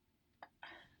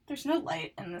There's no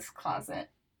light in this closet.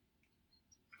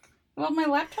 Well, my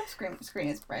laptop screen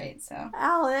is bright, so...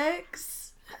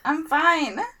 Alex! I'm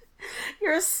fine!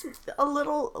 You're a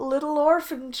little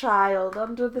orphan child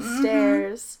under the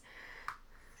stairs.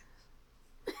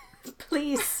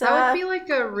 Please, sir. That would be like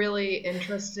a really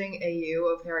interesting AU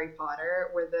of Harry Potter,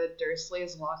 where the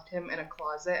Dursleys locked him in a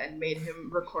closet and made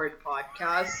him record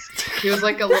podcasts. He was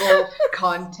like a little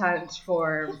content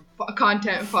farm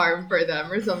for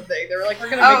them or something. They were like, we're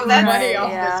gonna make money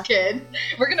off this kid.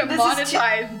 We're gonna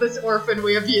monetize this orphan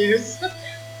we abuse.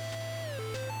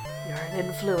 You're an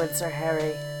influencer,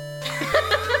 Harry.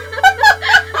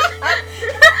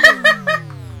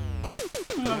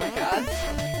 Oh my god.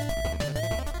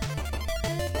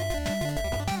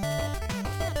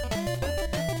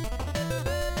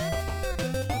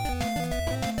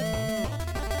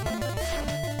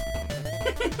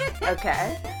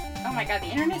 Okay. Oh my god, the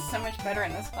internet's so much better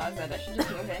in this closet. I should just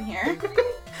move in here.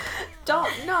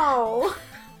 Don't know.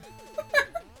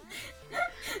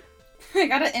 I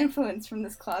got an influence from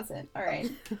this closet. Alright.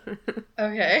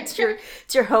 Okay. It's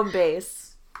your home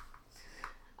base.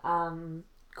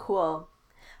 Cool.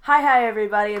 Hi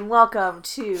everybody, and welcome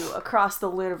to Across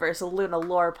the Luniverse, a Luna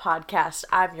Lore podcast.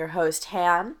 I'm your host,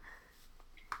 Han.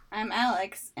 I'm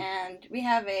Alex, and we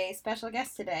have a special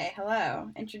guest today. Hello.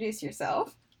 Introduce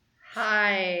yourself.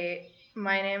 Hi,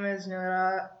 my name is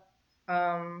Nura.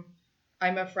 I'm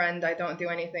a friend. I don't do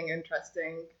anything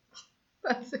interesting.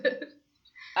 That's it.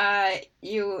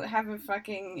 You have a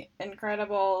fucking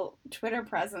incredible Twitter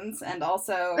presence, and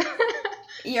also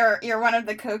you're one of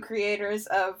the co-creators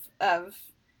of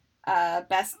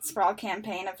best sprawl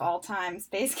campaign of all time,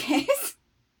 Space Case.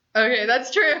 Okay,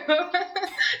 that's true.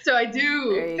 So I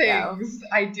do things. Go.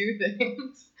 I do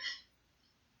things.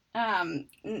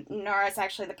 Nora's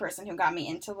actually the person who got me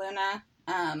into Luna.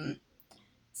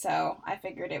 So I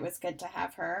figured it was good to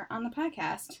have her on the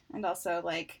podcast, and also,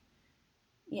 like,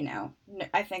 you know,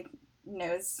 I think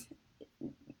knows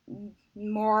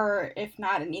more, if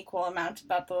not an equal amount,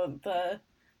 about the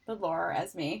lore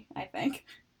as me, I think.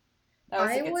 That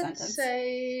was a good sentence. I would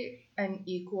say an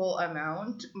equal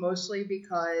amount, mostly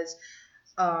because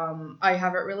I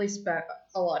haven't really spent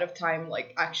a lot of time,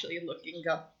 like, actually looking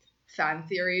up fan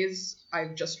theories.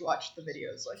 I've just watched the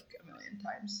videos, like, a million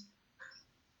times.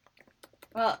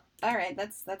 Well, alright,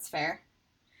 that's fair.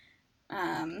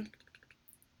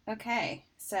 Okay,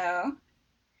 so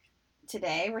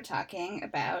today we're talking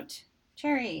about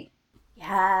Cherry.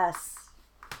 Yes.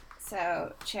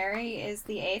 So Cherry is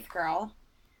the 8th girl.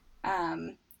 Her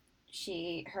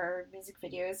music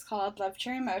video is called Love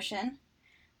Cherry Motion.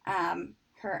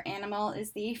 Her animal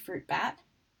is the fruit bat.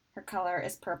 Her color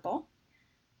is purple.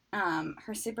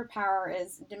 Her superpower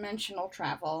is dimensional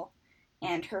travel,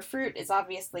 and her fruit is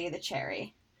obviously the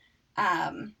cherry.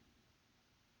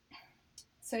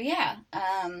 So yeah,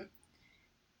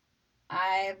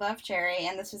 I love Cherry,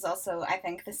 and this was also, I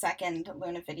think, the second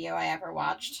Luna video I ever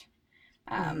watched.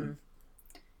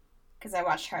 Because I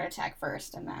watched Heart Attack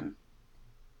first, and then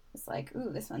was like,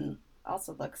 ooh, this one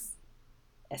also looks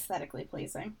aesthetically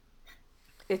pleasing.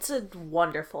 It's a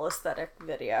wonderful aesthetic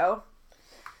video.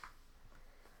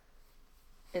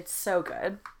 It's so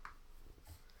good.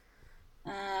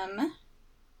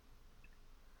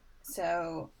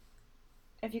 So,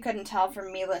 if you couldn't tell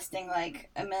from me listing, like,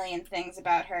 a million things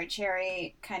about her,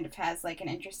 Cherry kind of has, like, an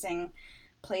interesting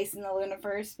place in the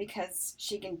Luniverse because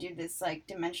she can do this, like,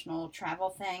 dimensional travel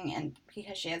thing, and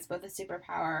because she has both a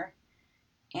superpower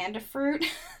and a fruit.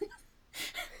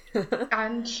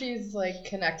 And she's, like,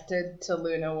 connected to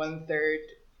Luna 1/3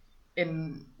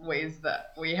 in ways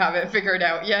that we haven't figured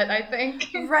out yet, I think.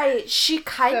 Right. She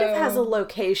kind of has a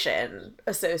location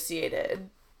associated.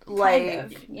 Like, kind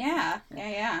of. Yeah.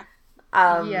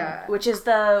 Which is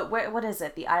what is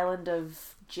it? The island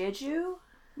of Jeju?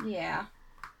 Yeah.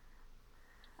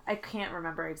 I can't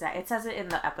remember exactly. It says it in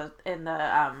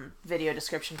the video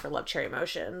description for Love Cherry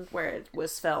Motion where it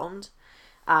was filmed.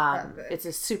 It's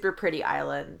a super pretty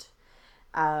island.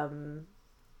 Yeah.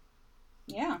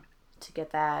 To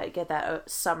get that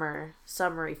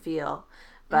summery feel,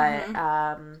 but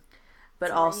but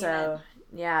it's also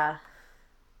yeah,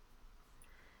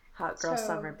 hot girl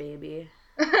summer baby.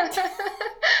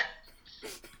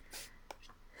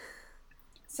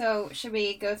 So should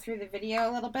we go through the video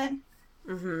a little bit?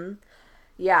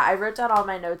 Yeah, I wrote down all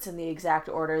my notes in the exact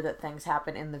order that things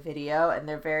happen in the video, and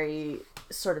they're very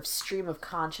sort of stream of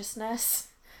consciousness,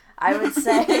 I would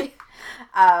say.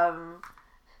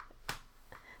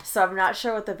 So I'm not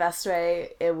sure what the best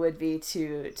way it would be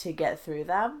to get through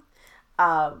them.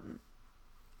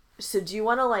 So do you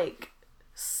want to, like,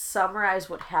 summarize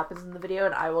what happens in the video,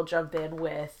 and I will jump in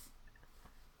with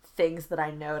things that I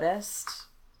noticed.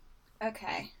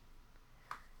 Okay.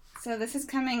 So this is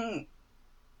coming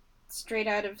straight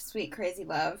out of Sweet Crazy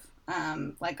Love,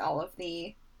 like all of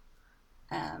the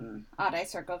Odd Eye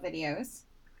Circle videos.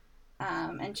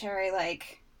 And Cherry,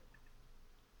 like,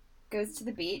 goes to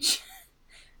the beach.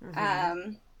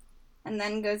 Mm-hmm. And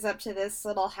then goes up to this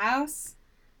little house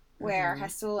where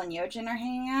Hasul and Yojin are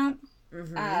hanging out.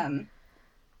 Mm-hmm.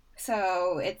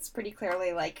 So it's pretty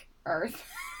clearly, like, Earth.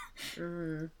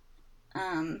 Mm-hmm.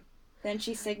 Then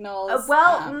she signals...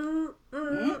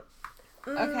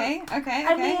 Okay.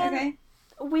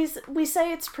 We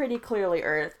say it's pretty clearly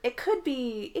Earth. It could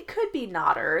be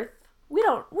not Earth. We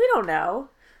don't know.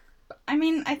 I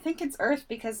mean, I think it's Earth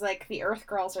because, like, the Earth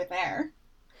girls are there.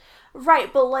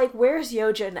 Right, but, like, where's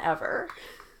Yojin ever?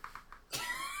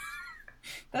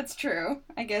 That's true.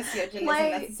 I guess Yojin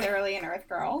like, isn't necessarily an Earth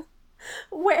girl.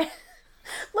 Where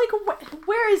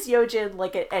is Yojin,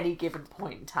 like, at any given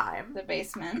point in time? The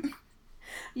basement.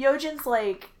 Yojin's,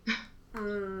 like,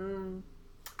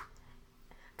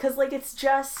 because, like, it's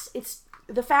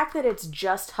the fact that it's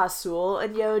just Hasul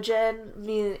and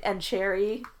Yojin and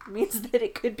Cherry means that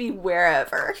it could be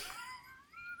wherever.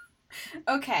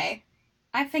 Okay.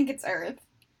 I think it's Earth.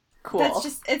 Cool.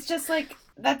 It's just like,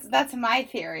 that's my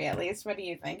theory, at least. What do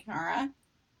you think, Nora?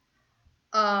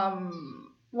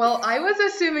 Well, I was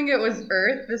assuming it was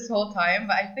Earth this whole time,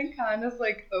 but I think Hannah's,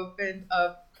 like, opened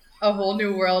up a whole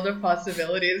new world of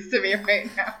possibilities to me right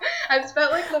now. I've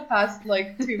spent, like, the past,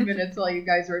 like, 2 minutes while you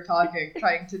guys were talking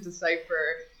trying to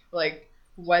decipher, like,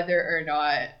 whether or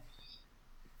not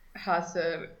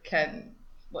Hasa can,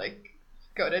 like,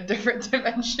 go to different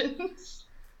dimensions.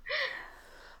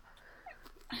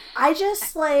 I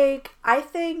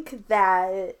think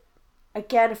that,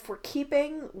 again, if we're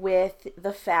keeping with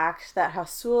the fact that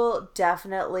Hasul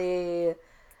definitely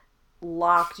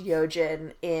locked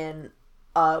Yojin in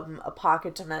a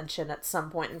pocket dimension at some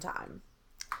point in time,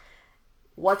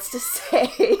 what's to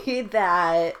say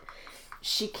that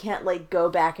she can't, like, go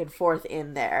back and forth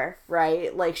in there,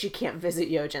 right? Like, she can't visit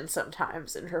Yojin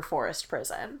sometimes in her forest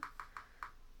prison.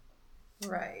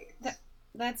 Right.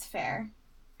 That's fair.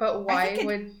 But why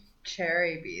would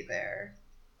Cherry be there?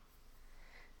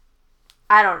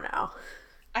 I don't know.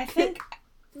 I think...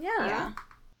 Yeah.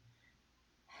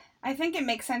 I think it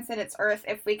makes sense that it's Earth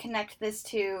if we connect this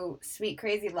to Sweet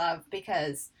Crazy Love,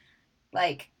 because,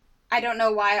 like, I don't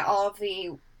know why all of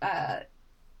the Odd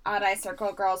Eye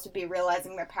Circle girls would be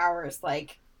realizing their powers,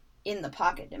 like, in the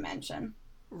pocket dimension.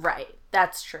 Right.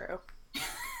 That's true.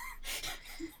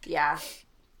 Yeah.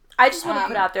 I just want to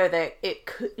put out there that it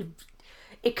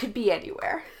could be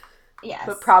anywhere. Yes.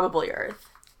 But probably Earth.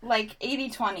 Like,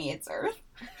 80-20, it's Earth.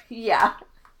 Yeah.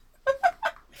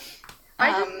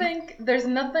 I just think there's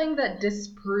nothing that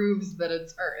disproves that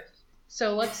it's Earth.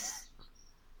 So let's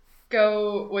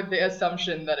go with the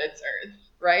assumption that it's Earth,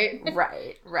 right?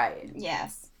 Right.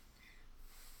 Yes.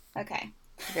 Okay.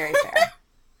 Very fair.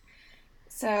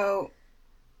 So,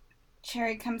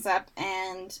 Cherry comes up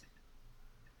and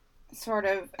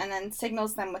and then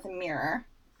signals them with a mirror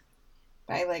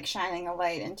by, like, shining a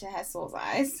light into Hasul's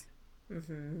eyes.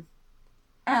 Mm-hmm.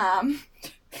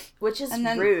 Which is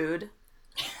rude.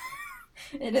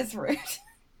 It is rude.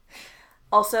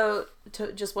 Also,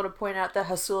 just want to point out that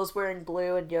Hasul is wearing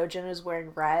blue and Yojin is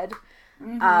wearing red.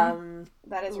 Mm-hmm.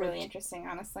 That is really interesting,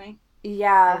 honestly.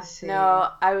 Yeah, no,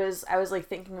 I was like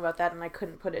thinking about that and I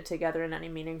couldn't put it together in any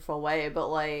meaningful way, but,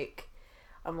 like,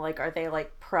 I'm like, are they,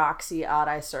 like, proxy Odd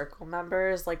Eye Circle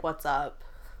members? Like, what's up?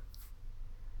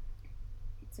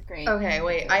 It's a great... Okay,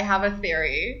 wait, I have a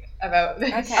theory about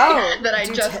this that I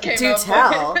just came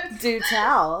up with. Do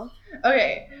tell.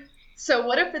 Okay, so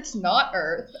what if it's not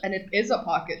Earth and it is a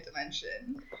pocket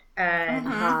dimension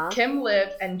and Kim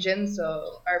Lip and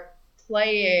Jinso are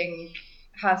playing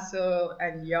Hasul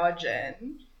and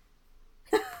Yojin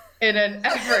in an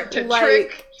effort to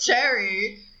trick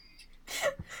Cherry?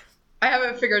 I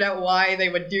haven't figured out why they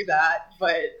would do that,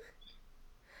 but...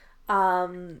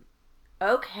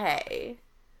 Okay.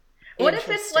 What if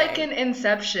it's like an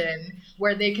Inception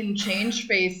where they can change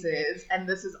faces and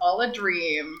this is all a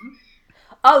dream?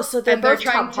 Oh, so they're both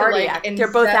Tom Hardy.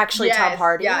 They're both actually Tom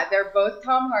Hardy? Yeah, they're both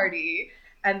Tom Hardy.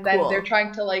 And then they're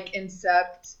trying to, like,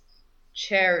 incept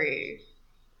Cherry.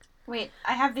 Wait,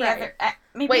 I have the other...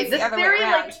 Wait, this theory,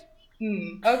 like...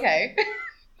 okay.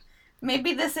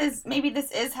 Maybe this is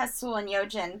Hasul and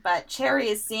Yojin, but Cherry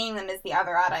is seeing them as the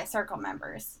other Odd Eye Circle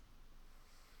members.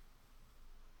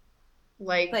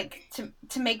 Like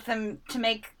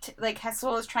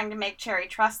Hasul is trying to make Cherry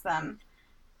trust them,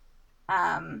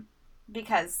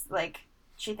 because, like,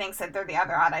 she thinks that they're the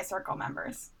other Odd Eye Circle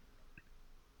members.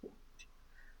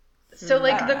 So,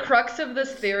 like, the crux of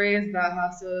this theory is that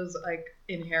Hasso is, like,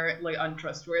 inherently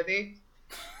untrustworthy.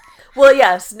 Well,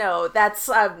 yes, no, that's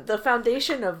the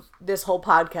foundation of this whole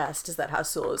podcast is that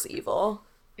Hasul is evil.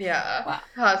 Yeah, Well,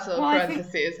 Hasso, well, I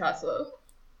parentheses, Hasso.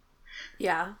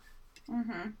 Yeah.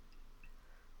 Mm-hmm.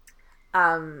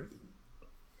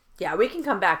 Yeah, we can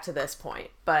come back to this point,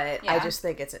 but I Yeah. just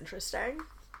think it's interesting.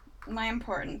 My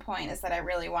important point is that I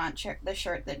really want the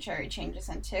shirt that Cherry changes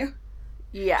into.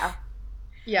 Yeah.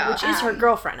 Yeah. Which is her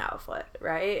girlfriend outfit,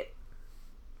 right?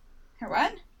 Her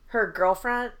what? Her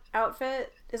girlfriend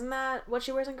outfit? Isn't that what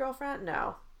she wears in Girlfriend?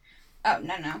 No. Oh,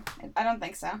 no. I don't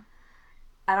think so.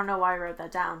 I don't know why I wrote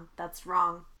that down. That's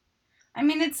wrong. I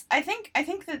mean, I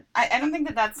don't think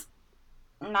that that's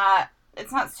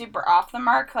it's not super off the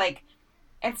mark. Like,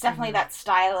 it's definitely that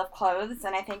style of clothes,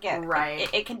 and I think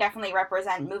it can definitely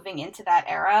represent moving into that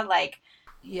era. Like,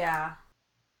 yeah.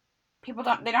 People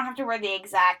don't have to wear the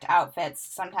exact outfits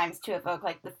sometimes to evoke,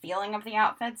 like, the feeling of the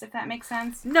outfits, if that makes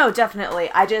sense. No,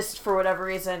 definitely. I just, for whatever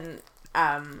reason,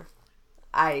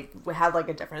 I had, like,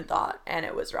 a different thought, and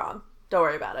it was wrong. Don't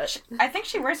worry about it. I think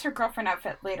she wears her girlfriend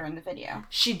outfit later in the video.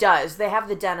 She does. They have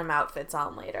the denim outfits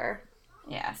on later.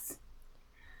 Yes.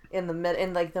 In the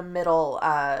middle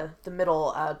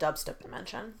dubstep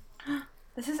dimension.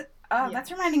 This is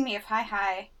That's reminding me of Hi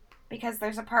Hi, because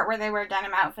there's a part where they wear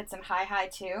denim outfits in Hi Hi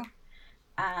too.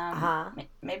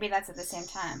 Maybe that's at the same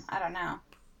time. I don't know.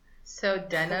 So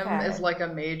denim is like a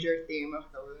major theme of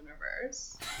the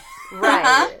Looniverse.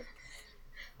 Right.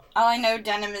 All I know,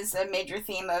 denim is a major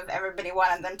theme of everybody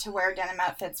wanted them to wear denim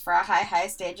outfits for a Hi Hi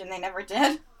stage, and they never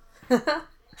did.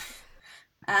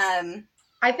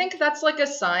 I think that's like a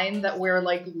sign that we're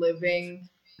like living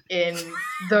in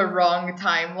the wrong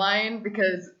timeline,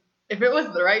 because if it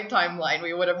was the right timeline,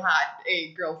 we would have had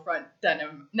a girlfriend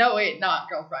denim. No, wait, not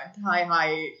girlfriend.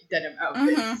 Hi denim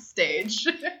outfit stage.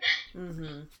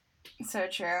 So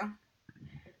true.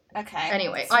 Okay.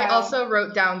 Anyway, I also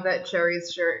wrote down that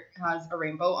Cherry's shirt has a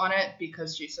rainbow on it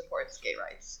because she supports gay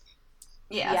rights.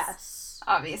 Yes.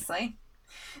 Obviously.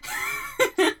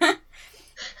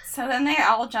 So then they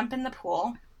all jump in the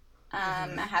pool,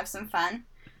 and have some fun.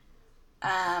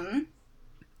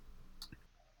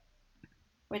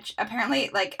 Which apparently,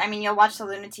 like, I mean, you'll watch the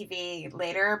Luna TV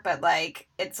later, but like,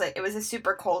 it was a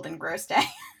super cold and gross day.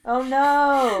 Oh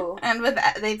no! And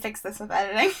they fixed this with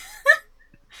editing.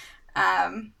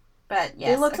 But yes,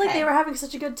 they looked like they were having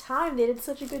such a good time. They did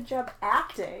such a good job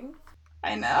acting.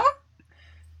 I know.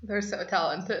 They're so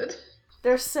talented.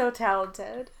 They're so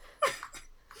talented.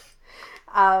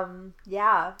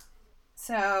 Yeah.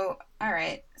 So,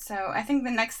 alright. So, I think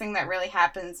the next thing that really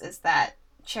happens is that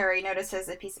Cherry notices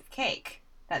a piece of cake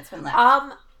that's been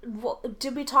left.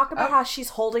 Did we talk about how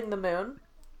she's holding the moon?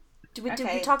 Did we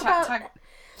talk about...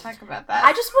 Talk about that.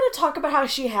 I just want to talk about how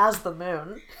she has the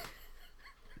moon.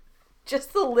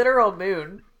 Just the literal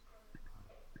moon.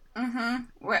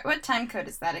 What time code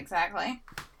is that exactly?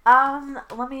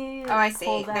 Let me... Oh, I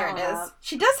see. There it is.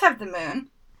 She does have the moon.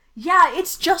 Yeah,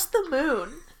 it's just the moon.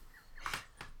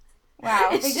 Wow.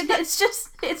 It's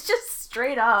just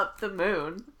straight up the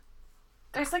moon.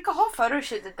 There's like a whole photo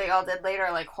shoot that they all did later,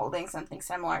 like holding something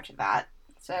similar to that.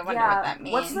 So I wonder what that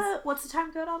means. What's the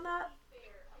time code on that?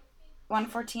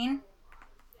 114?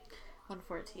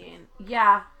 114.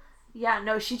 Yeah. Yeah,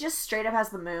 no, she just straight up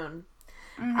has the moon.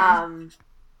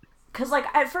 Cause like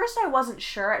at first I wasn't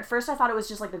sure. At first I thought it was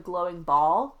just like a glowing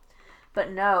ball.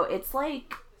 But no, it's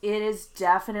like it is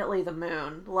definitely the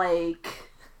moon. Like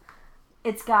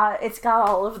it's got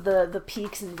all of the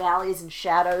peaks and valleys and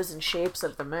shadows and shapes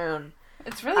of the moon.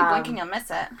 It's really blinking, you'll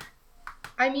miss it.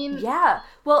 I mean, yeah.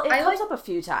 Well, it comes up a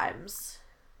few times.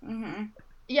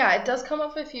 Yeah, it does come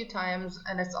up a few times,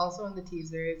 and it's also in the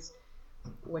teasers,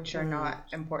 which are not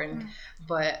important.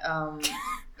 But Alright,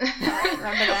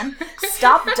 rub it in.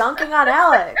 Stop dunking on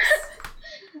Alex.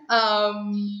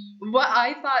 What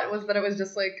I thought was that it was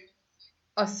just like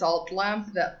a salt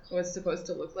lamp that was supposed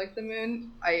to look like the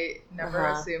moon. I never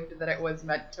assumed that it was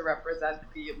meant to represent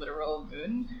the literal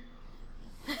moon.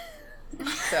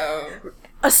 So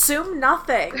assume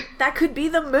nothing. That could be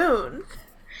the moon.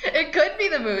 It could be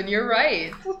the moon, you're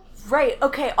right. Right,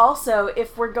 okay, also,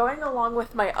 if we're going along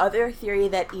with my other theory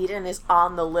that Eden is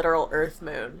on the literal Earth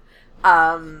moon,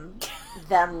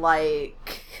 then,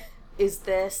 like, is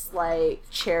this, like,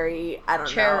 Cherry, I don't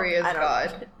know. Cherry is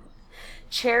God.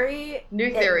 Cherry...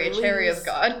 New theory, Cherry is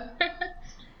God.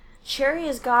 Cherry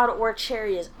is God, or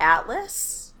Cherry is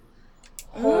Atlas,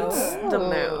 holds the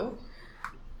moon.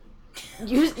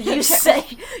 You say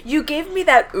you gave me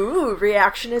that ooh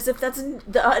reaction as if that's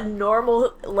a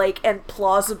normal, like, and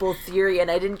plausible theory, and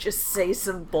I didn't just say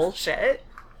some bullshit.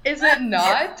 Is it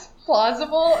not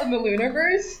plausible in the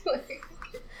Looniverse? Like,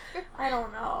 I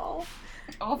don't know.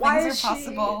 All Why things is are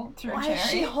possible through Why Cherry. is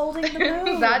she holding the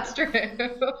moon? that's true.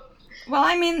 Well,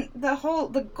 I mean,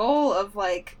 the goal of,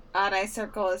 like, Odd Eye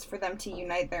Circle is for them to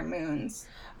unite their moons.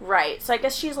 Right. So I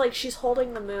guess she's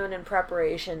holding the moon in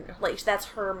preparation. Like, that's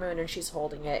her moon, and she's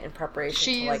holding it in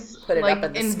preparation to, like, put it up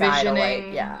in the sky to,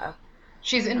 like, yeah.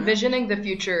 She's envisioning the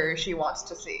future she wants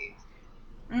to see,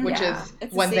 which is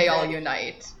when they all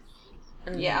unite.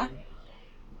 Yeah.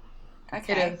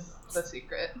 Okay. It is the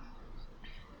secret.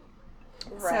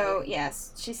 Right. So,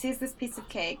 yes, she sees this piece of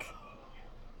cake.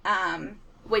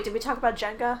 Wait, did we talk about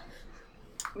Jenga?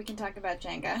 We can talk about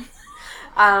Jenga.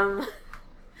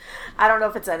 I don't know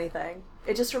if it's anything.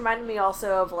 It just reminded me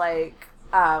also of, like,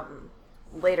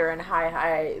 later in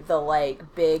Hi, the,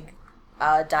 like, big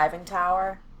diving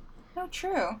tower. Oh,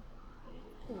 true.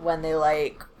 When they,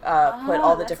 like, put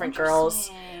all the different girls...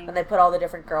 interesting. When they put all the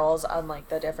different girls on, like,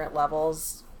 the different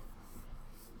levels.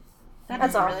 That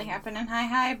That's doesn't all. really happen in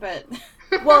Hi, but...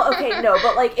 Well, okay, no,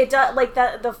 but, like, it does... Like,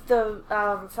 that, the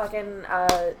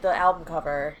album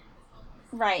cover...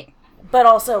 Right. But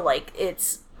also, like,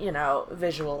 it's, you know,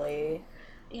 visually...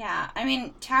 Yeah, I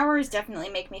mean, towers definitely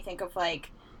make me think of, like,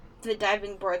 the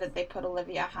diving board that they put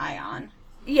Olivia High on.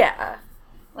 Yeah.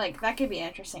 Like, that could be an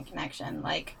interesting connection.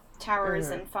 Like, towers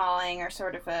and falling are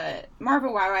sort of more of a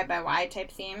YY by Y type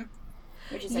theme,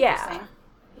 which is interesting.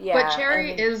 Yeah. But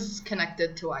Cherry is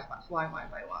connected to Y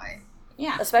by Y.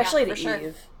 Yeah. Especially to for Eve. sure.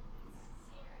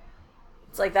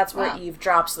 It's like, that's where Wow. Eve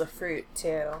drops the fruit,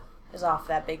 too. Is off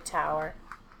that big tower.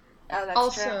 Oh,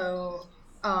 that's true. Also,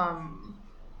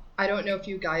 I don't know if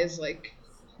you guys, like,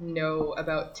 know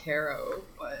about tarot,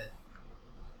 but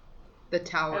the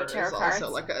tower is tarot also, cards?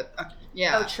 like, a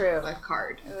Oh, true. a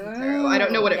card in tarot. I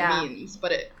don't know what it Yeah. means,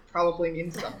 but it probably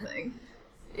means something.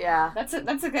 Yeah. That's a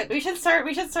good. We should start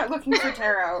looking for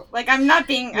tarot. Like, I'm not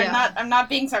being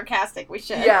sarcastic. We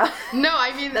should. Yeah. No,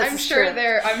 I mean, This I'm is sure true.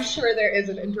 there is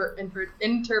an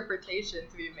interpretation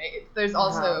to be made. There's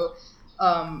also,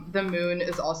 the moon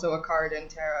is also a card in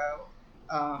tarot.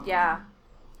 Yeah.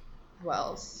 Who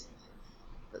else?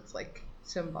 That's, like,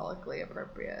 symbolically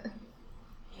appropriate.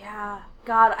 Yeah.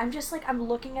 God, I'm just, like, I'm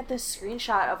looking at this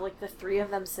screenshot of, like, the three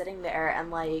of them sitting there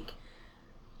and, like,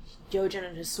 Yojin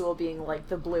and Hasul being, like,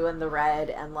 the blue and the red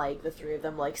and, like, the three of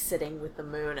them, like, sitting with the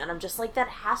moon. And I'm just like, that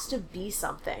has to be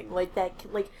something. Like,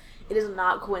 that, like, it is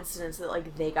not coincidence that,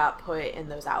 like, they got put in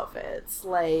those outfits.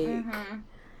 Like,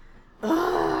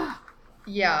 ugh.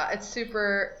 Yeah, it's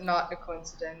super not a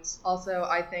coincidence. Also,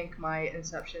 I think my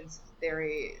Inception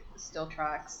theory still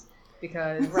tracks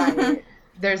because Right.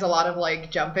 there's a lot of,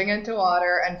 like, jumping into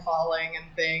water and falling and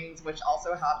things, which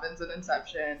also happens in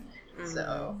Inception.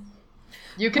 So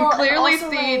you can Well, and clearly also,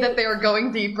 see like, that they are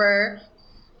going deeper.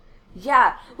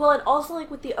 Yeah, well, and also, like,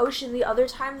 with the ocean, the other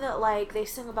time that, like, they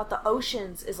sing about the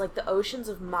oceans is, like, the oceans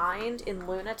of mind in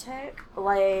Lunatic.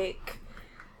 Like,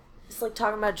 it's, like,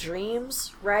 talking about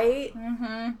dreams, right?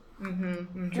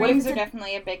 Dreams are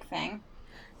definitely a big thing.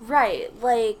 Right,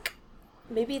 like,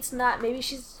 maybe it's not a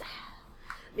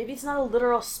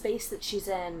literal space that she's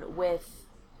in with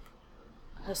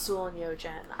Hasul and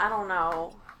Yojin. I don't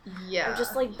know. Yeah. I'm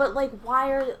just like, but, like,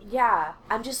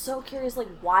 I'm just so curious, like,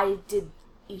 why did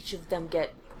each of them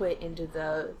get put into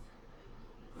the,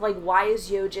 like, why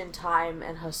is Yojin time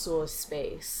and Hasul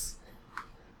space?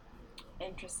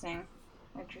 Interesting.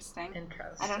 Interesting.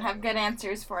 I don't have good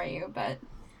answers for you, but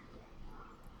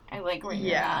I like where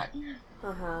you're at.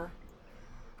 Uh-huh.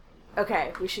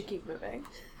 Okay, we should keep moving.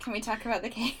 Can we talk about the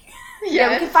cake?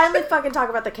 Yeah, we can finally fucking talk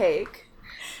about the cake.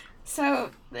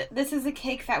 So, this is a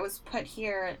cake that was put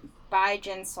here by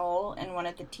Jin Sol in one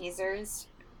of the teasers.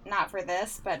 Not for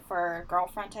this, but for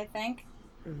Girlfriend, I think.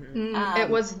 It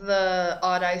was the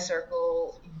Odd Eye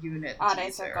Circle unit Odd Eye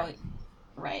teaser. Circle.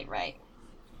 Right.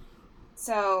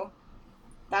 So,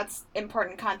 that's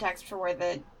important context for where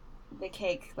the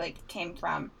cake, like, came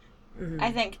from.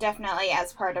 I think definitely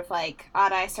as part of, like,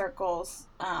 Odd Eye Circle's,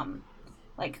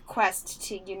 like, quest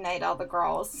to unite all the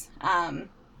girls.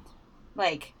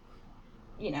 Like,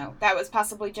 you know, that was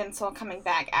possibly Jin Sol coming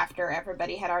back after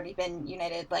everybody had already been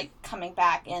united, like, coming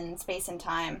back in space and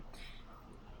time,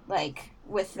 like,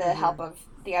 with the help of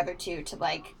the other two to,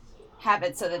 like, have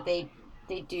it so that they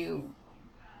do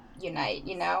unite,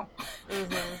 you know?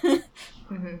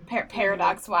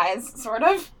 Paradox-wise, sort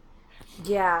of.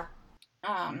 Yeah.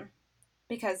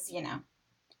 Because, you know,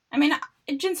 I mean,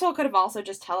 Jin Sol could have also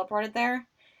just teleported there.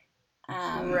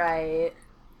 Right.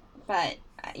 But,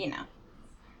 you know.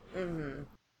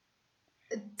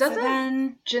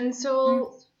 Doesn't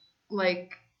Jinsoul,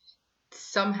 like,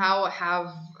 somehow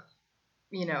have,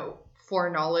 you know,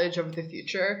 foreknowledge of the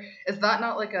future. Is that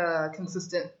not like a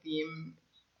consistent theme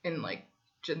in like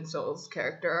Jinso's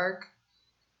character arc?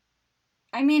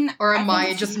 I mean, or am I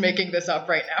I just making this up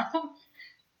right now?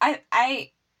 I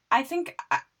think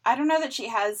I don't know that she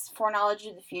has foreknowledge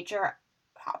of the future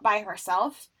by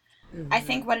herself. Mm-hmm. I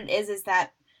think what it is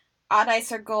that Odd Eye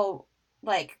Circle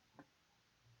like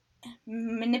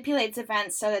manipulates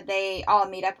events so that they all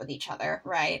meet up with each other,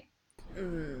 right?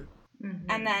 Mm-hmm.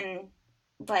 And then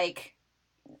like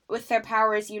with their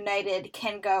powers united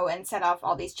can go and set off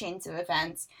all these chains of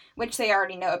events, which they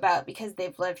already know about because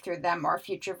they've lived through them, or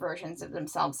future versions of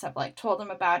themselves have like told them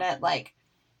about it. Like,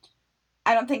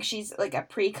 I don't think she's like a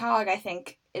precog. I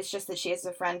think it's just that she has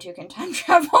a friend who can time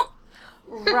travel.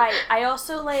 Right. I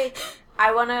also like,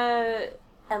 I want to,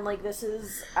 and like this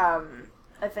is a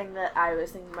thing that I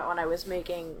was thinking about when I was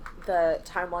making the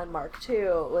timeline mark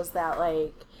too, was that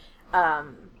like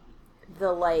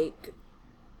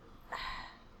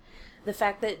the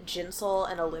fact that Jinsol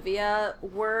and Olivia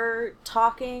were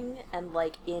talking and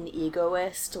like in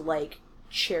Egoist, like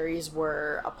cherries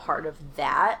were a part of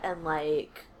that, and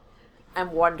like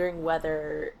I'm wondering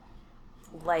whether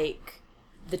like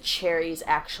the cherries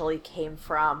actually came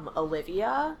from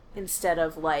Olivia instead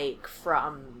of like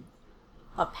from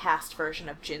a past version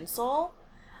of Jinsol.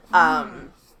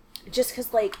 Just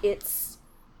because like it's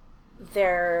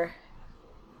their...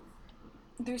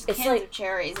 There's it's cans like, of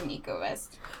cherries in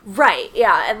Egoist. Right,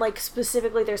 yeah, and like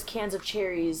specifically there's cans of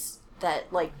cherries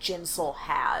that like Jinsol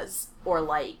has, or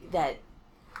like that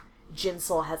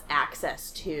Jinsol has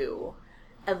access to,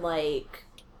 and like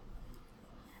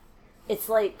it's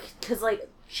like, because like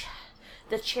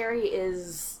the cherry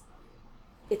is,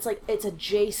 it's like it's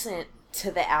adjacent to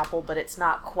the apple, but it's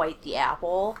not quite the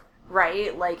apple,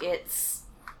 right? Like it's,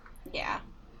 yeah,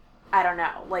 I don't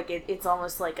know, like it's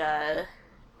almost like a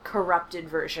corrupted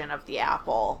version of the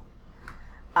apple.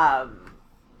 I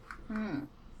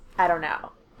don't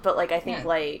know, but like I think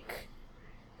like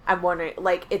I'm wondering,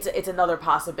 like it's another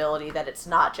possibility that it's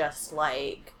not just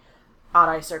like Odd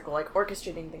Eye Circle like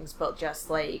orchestrating things, but just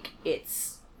like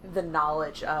it's the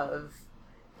knowledge of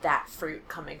that fruit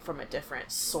coming from a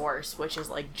different source, which is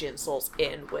like Jinsol's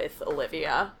in with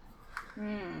Olivia.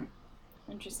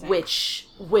 Interesting. Which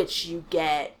you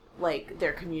get, like,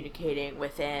 they're communicating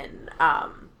within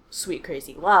Sweet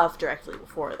Crazy Love directly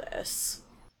before this.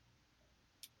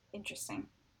 Interesting.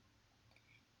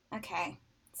 Okay,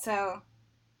 so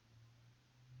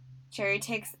Cherry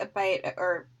takes a bite,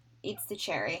 or eats the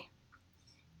cherry,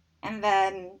 and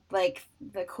then, like,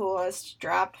 the coolest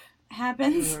drop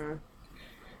happens. Mm-hmm.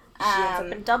 She ends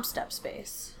up in dubstep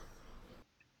space.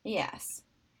 Yes.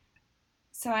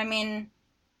 So, I mean,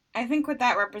 I think what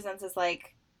that represents is,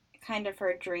 like, kind of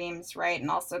her dreams, right?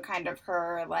 And also kind of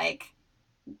her, like,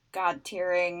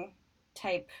 god-tiering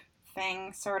type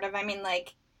thing, sort of. I mean,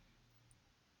 like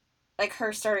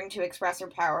her starting to express her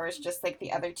powers just like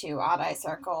the other two Odd Eye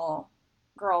Circle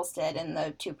girls did in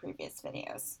the two previous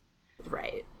videos.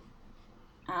 Right.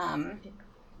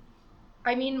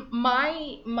 I mean,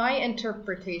 my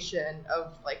interpretation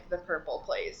of like the purple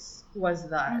place was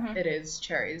that it is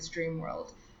Cherry's dream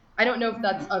world. I don't know if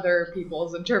that's other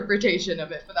people's interpretation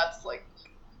of it, but that's like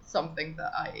something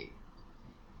that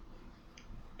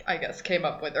I guess came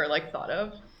up with or like thought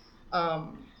of.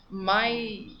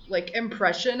 My like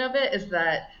impression of it is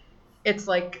that it's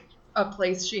like a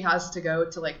place she has to go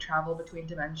to like travel between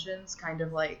dimensions, kind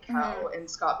of like how in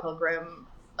Scott Pilgrim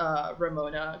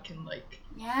Ramona can like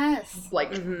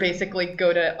basically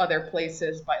go to other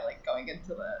places by like going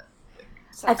into the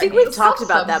I think we've talked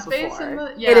about that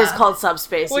before. It is called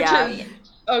subspace, which yeah. Is,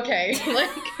 okay, like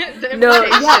the no,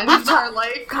 yeah, are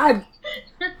like God,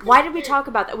 why did we talk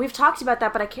about that? We've talked about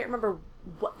that, but I can't remember.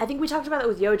 I think we talked about that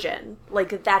with Yojin.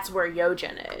 Like that's where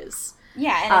Yojin is.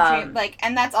 Yeah, and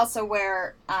and that's also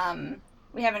where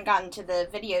we haven't gotten to the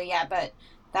video yet, but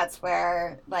that's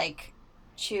where like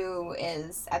Chu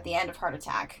is at the end of Heart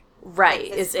Attack. Right,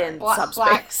 like, is in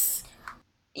subspace.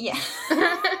 Yeah.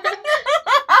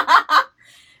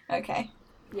 Okay.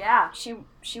 Yeah.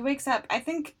 She wakes up. I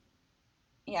think.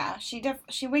 Yeah,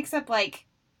 she wakes up like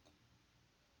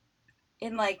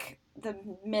in like the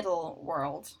middle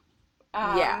world.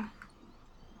 Yeah.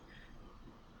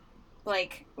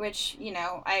 Like, which, you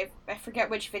know, I forget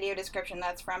which video description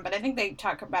that's from, but I think they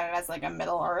talk about it as like a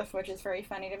Middle Earth, which is very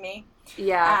funny to me.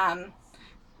 Yeah.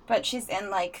 But she's in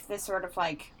like this sort of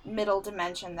like middle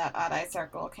dimension that Odd Eye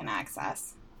Circle can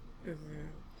access.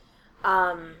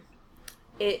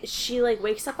 She like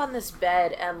wakes up on this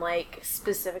bed and like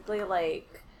specifically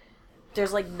like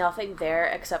there's like nothing there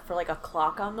except for like a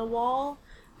clock on the wall,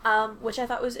 which I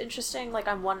thought was interesting. Like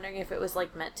I'm wondering if it was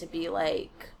like meant to be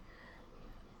like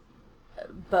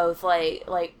both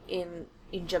like in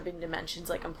Jumping Dimensions,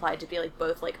 like implied to be like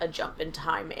both like a jump in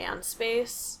time and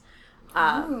space.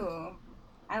 Ooh,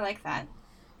 I like that.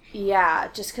 Yeah,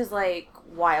 just because like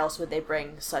why else would they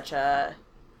bring such a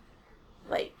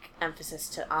like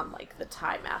emphasis on like the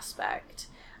time aspect?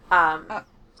 Oh,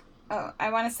 I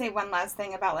want to say one last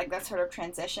thing about like that sort of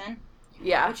transition.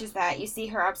 Yeah. Which is that you see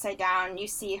her upside down, you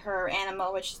see her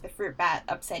animal, which is the fruit bat,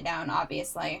 upside down,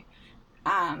 obviously,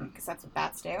 because that's what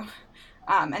bats do.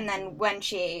 And then when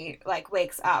she like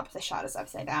wakes up, the shot is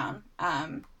upside down.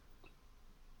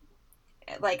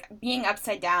 Like being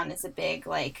upside down is a big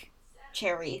like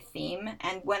Cherry theme,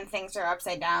 and when things are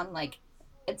upside down, like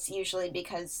it's usually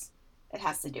because it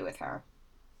has to do with her.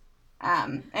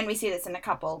 And we see this in a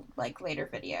couple like later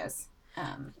videos.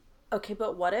 Okay,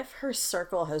 but what if her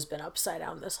circle has been upside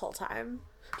down this whole time?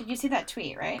 Did you see that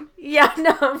tweet, right? Yeah,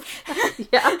 no.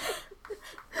 Yeah.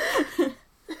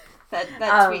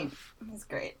 that tweet is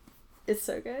great. It's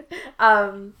so good.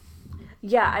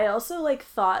 Yeah, I also like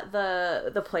thought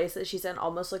the place that she's in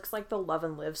almost looks like the Love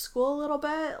and Live school a little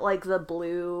bit, like the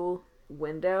blue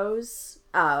windows,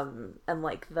 and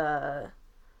like the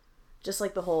just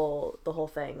like the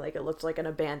whole thing, like it looked like an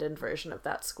abandoned version of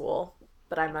that school.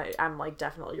 But I'm like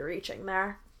definitely reaching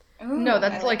there. Ooh, No,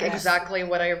 that's like that. exactly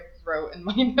what I wrote in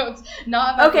my notes.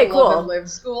 Not about Okay, the Love cool. and Live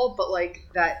school, but like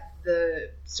that the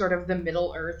sort of the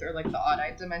Middle Earth or like the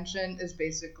Oddite dimension is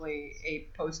basically a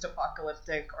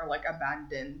post-apocalyptic or like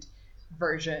abandoned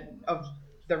version of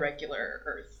the regular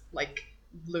Earth, like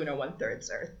Luna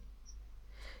 1/3 Earth.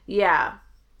 Yeah.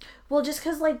 Well, just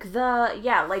because like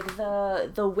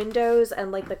the windows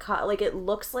and like like it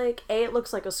looks like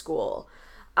a school,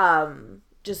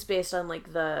 just based on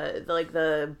like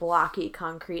the blocky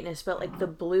concreteness, but like the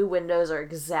blue windows are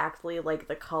exactly like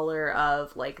the color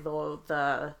of like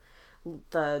the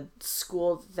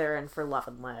school they're in for Love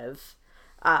and Live,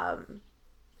 and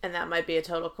that might be a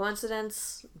total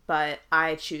coincidence, but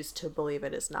I choose to believe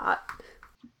it is not.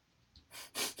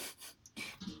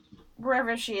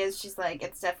 Wherever she is, she's like,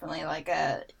 it's definitely like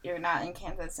a you're not in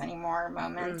Kansas anymore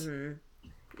moment. Mm-hmm.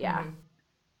 Yeah. Mm-hmm.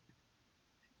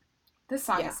 This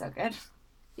song is so good.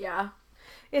 Yeah.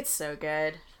 It's so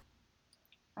good.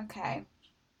 Okay.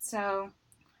 So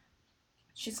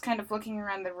she's kind of looking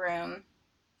around the room,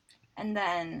 and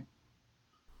then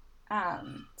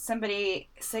somebody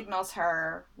signals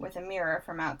her with a mirror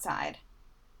from outside.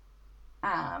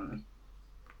 That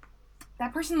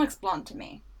person looks blonde to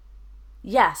me.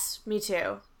 Yes, me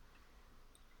too.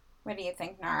 What do you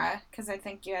think, Nara? Because I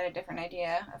think you had a different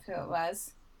idea of who it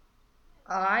was.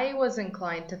 I was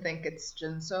inclined to think it's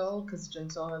Jinsol, because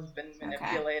Jinsol has been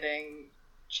manipulating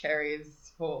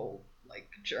Cherry's whole like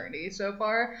journey so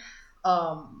far.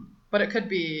 But it could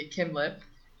be Kim Lip,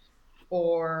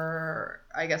 or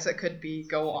I guess it could be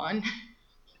Go On.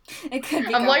 It could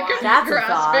be. I'm like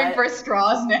grasping for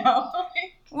straws now.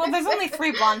 Well, there's only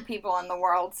 3 blonde people in the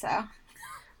world, so.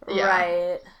 Yeah.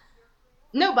 Right.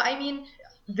 No, but I mean,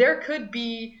 there could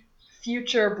be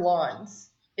future blondes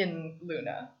in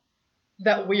Luna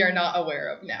that we are not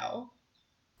aware of now.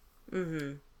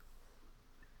 Mm-hmm.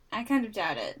 I kind of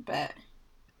doubt it, but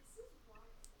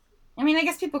I mean, I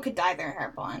guess people could dye their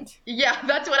hair blonde. Yeah,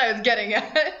 that's what I was getting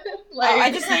at. Like,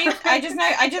 I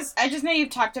just know you've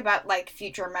talked about like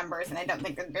future members, and I don't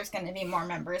think that there's going to be more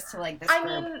members to like this group.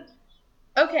 I mean,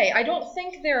 okay, I don't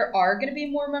think there are going to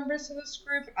be more members to this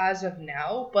group as of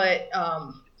now, but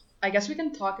I guess we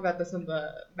can talk about this in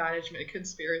the management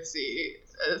conspiracy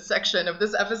section of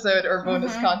this episode or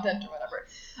bonus content or whatever.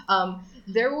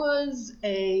 There was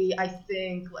I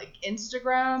think, like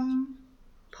Instagram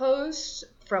post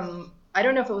from, I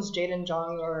don't know if it was Jaden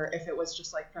Jong or if it was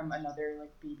just like from another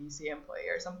like BBC employee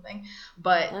or something,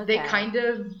 but they kind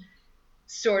of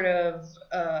sort of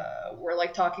were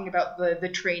like talking about the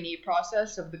trainee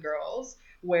process of the girls,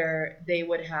 where they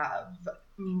would have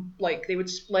like they would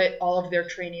split all of their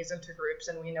trainees into groups,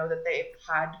 and we know that they've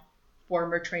had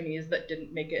former trainees that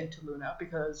didn't make it into Luna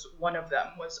because one of them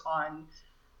was on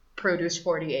Produce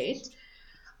 48.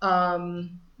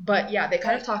 But yeah, they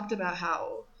kind of talked about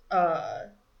how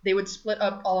they would split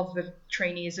up all of the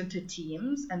trainees into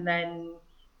teams, and then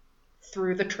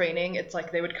through the training, it's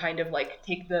like they would kind of like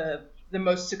take the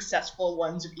most successful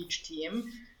ones of each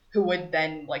team, who would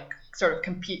then like sort of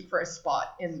compete for a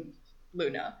spot in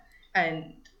Luna.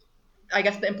 And I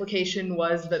guess the implication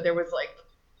was that there was like,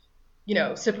 you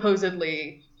know,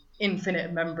 supposedly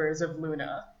infinite members of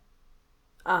Luna,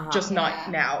 just not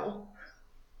now.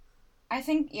 I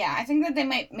think that they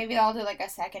maybe they'll do like a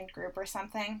second group or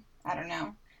something. I don't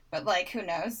know, but like who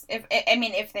knows? If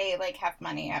they like have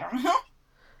money, I don't know.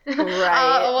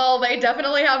 Right. Well, they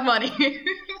definitely have money.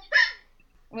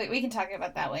 We can talk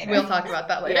about that later. We'll talk about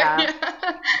that later. Yeah.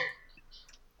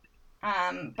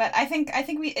 But I think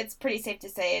it's pretty safe to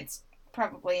say it's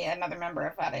probably another member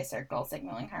of Vade Circle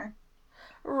signaling her.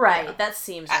 Right, Yeah. that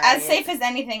seems right. As safe as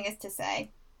anything is to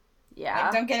say.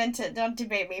 Yeah. Like, don't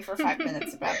debate me for 5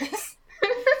 minutes about this.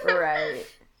 Right.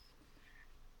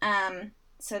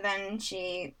 So then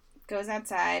she goes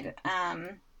outside,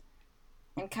 and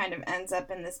kind of ends up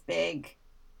in this big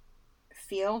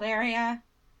field area,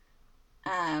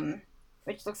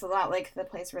 which looks a lot like the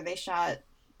place where they shot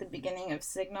the beginning of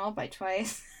Signal by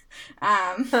Twice.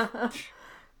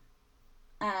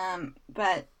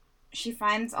 But she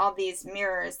finds all these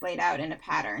mirrors laid out in a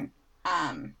pattern,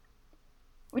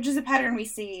 which is a pattern we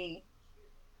see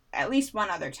at least one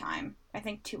other time. I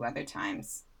think 2 other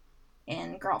times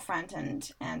in Girlfriend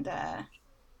and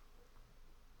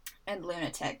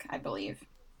Lunatic, I believe.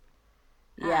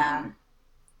 Yeah.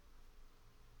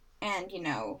 And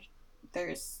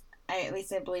there's I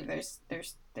believe there's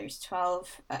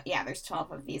 12. There's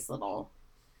 12 of these little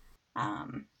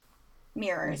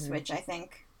mirrors, Mm-hmm. which I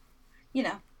think,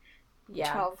 Yeah.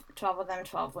 12 of them,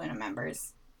 12 Luna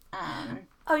members.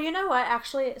 Oh, you know what?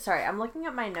 Actually, sorry, I'm looking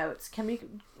at my notes. Can we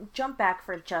jump back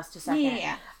for just a second?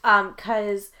 Yeah.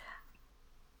 Because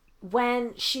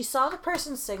when she saw the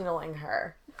person signaling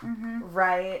her, Mm-hmm.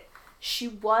 right, she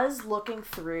was looking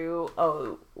through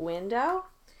a window,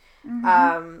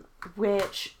 Mm-hmm.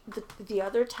 which the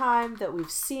other time that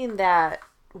we've seen that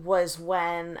was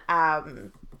when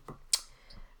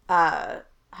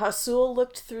Hasul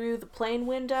looked through the plane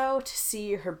window to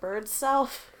see her bird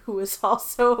self, who was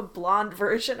also a blonde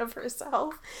version of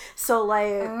herself. So,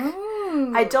 like,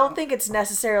 Ooh. I don't think it's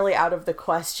necessarily out of the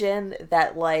question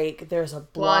that, like, there's a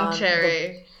Blonde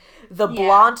cherry. The Yeah.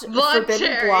 blonde, Blonde forbidden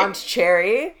cherry. blonde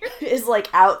cherry is, like,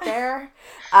 out there.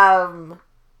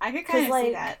 I could kind of like,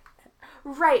 see that.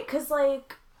 Right, because,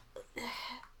 like,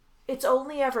 it's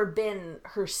only ever been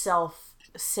herself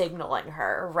signaling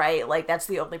her, right? Like, that's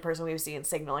the only person we've seen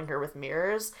signaling her with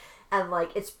mirrors. And,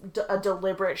 like, it's a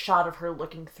deliberate shot of her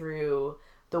looking through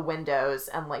the windows,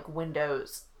 and, like,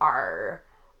 windows are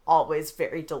always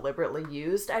very deliberately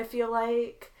used, I feel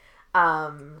like.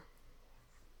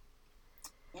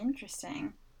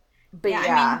 Interesting. But Yeah,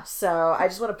 yeah, I mean- so I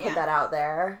just want to put Yeah. that out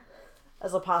there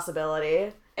as a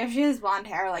possibility. If she has blonde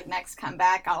hair, like, next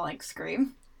comeback, I'll, like,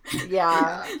 scream.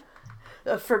 Yeah.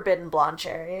 A forbidden blonde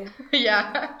cherry.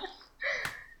 Yeah.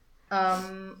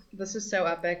 This is so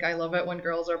epic. I love it when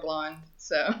girls are blonde.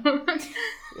 So.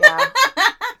 Yeah.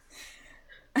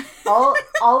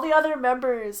 all the other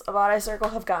members of Odd Eye Circle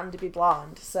have gotten to be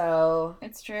blonde, so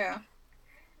It's true.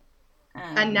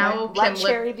 And now let Kim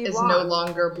Cherry Lip be is blonde. no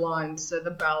longer blonde, so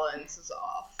the balance is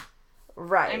off.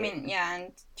 right. I mean, yeah,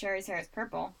 and Cherry's hair is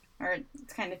purple. Or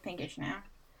it's kind of pinkish now.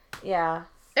 yeah.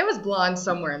 It was blonde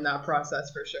somewhere in that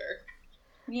process for sure.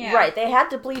 Yeah. Right, they had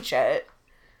to bleach it.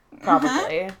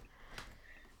 Probably.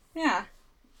 Yeah.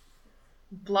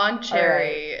 Blonde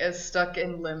Cherry is stuck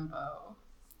in limbo.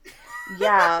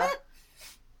 Yeah.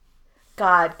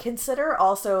 God, consider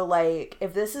also, like,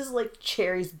 if this is, like,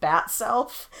 Cherry's bat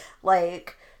self,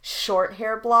 like, short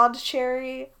hair blonde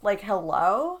Cherry, like,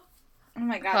 hello? Oh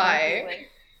my god. Hi.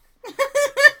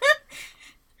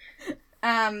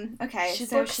 Okay, She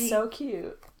so looks she so cute. would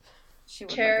look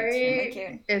extremely Cherry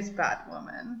cute. is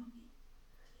Batwoman.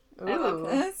 Ooh. I love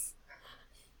this.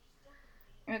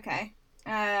 Okay.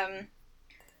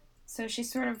 So she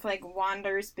sort of, like,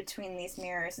 wanders between these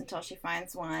mirrors until she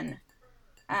finds one.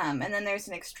 And then there's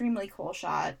an extremely cool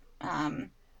shot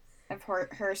of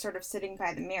her sort of sitting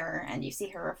by the mirror, and you see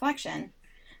her reflection.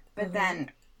 But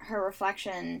then her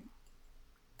reflection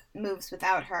moves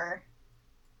without her.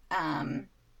 And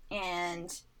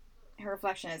her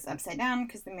reflection is upside down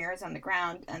because the mirror is on the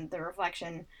ground, and the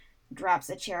reflection drops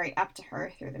a cherry up to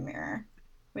her through the mirror,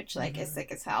 which, like, is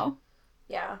sick as hell.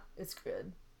 Yeah, it's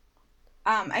good.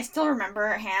 I still remember,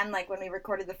 Han, like, when we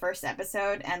recorded the first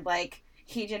episode, and, like,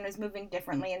 Heejin was moving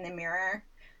differently in the mirror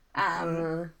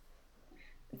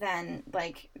than,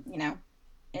 like,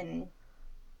 in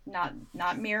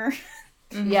not mirror.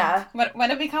 Yeah. What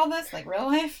did we call this? Like, real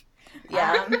life?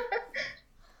 Yeah.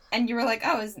 And you were like,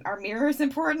 oh, are mirrors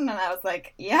important? And I was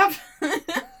like, yep.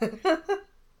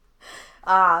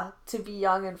 To be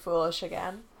young and foolish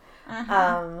again.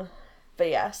 Uh-huh. But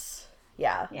yes.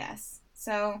 Yeah. Yes.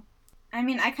 So, I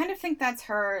mean, I kind of think that's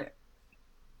her,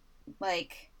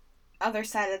 like, other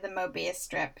side of the Mobius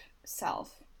strip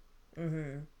self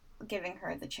giving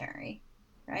her the cherry,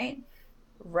 right?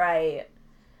 Right.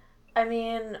 I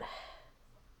mean,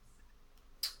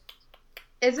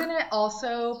 Isn't it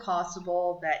also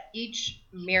possible that each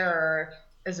mirror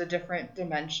is a different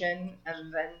dimension,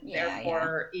 and then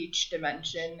therefore each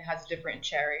dimension has different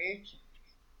Cherry.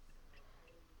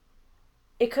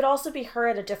 It could also be her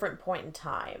at a different point in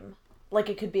time. Like,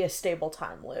 it could be a stable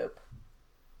time loop.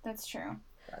 That's true.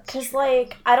 Because,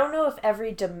 like, I don't know if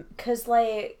every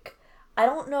I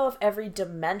don't know if every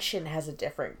dimension has a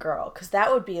different girl. Because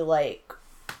that would be, like...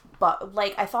 But,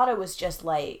 like, I thought it was just,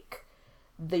 like,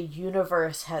 the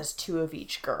universe has 2 of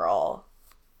each girl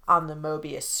on the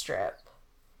Mobius strip.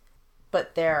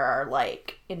 But there are,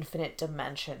 like, infinite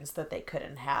dimensions that they could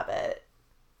inhabit.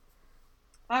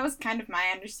 That was kind of my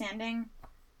understanding.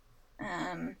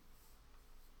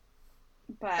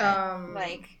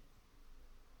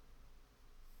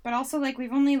 But also, like,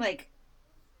 there's only, like,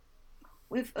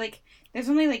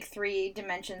 3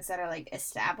 dimensions that are, like,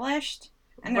 established.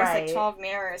 And there's, like, 12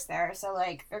 mirrors there. So,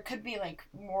 like, there could be, like,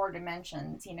 more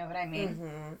dimensions, you know what I mean?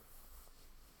 Mm-hmm.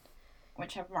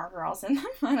 Which have more girls in them.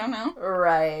 I don't know.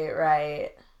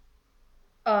 Right.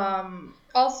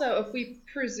 Also, if we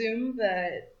presume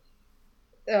that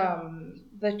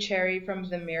the Cherry from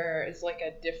the mirror is like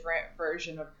a different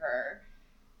version of her,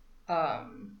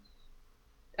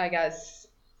 I guess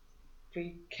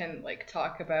we can like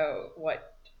talk about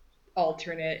what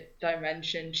alternate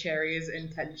dimension Cherry's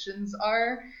intentions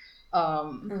are.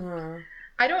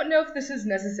 I don't know if this is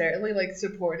necessarily like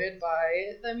supported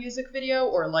by the music video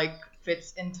or like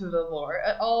fits into the lore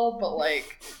at all, but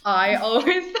like I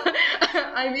always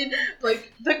I mean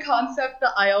like the concept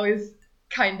that I always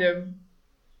kind of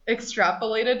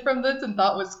extrapolated from this and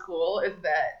thought was cool is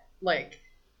that like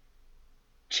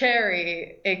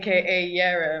Cherry, aka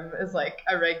Yerem, is like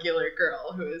a regular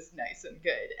girl who is nice and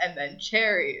good, and then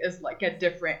Cherry is like a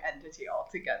different entity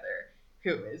altogether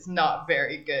who is not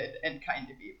very good and kind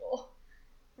of evil.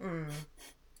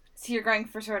 So you're going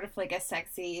for sort of like a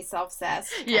sexy,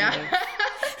 self-obsessed yeah.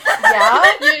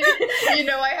 Yeah? You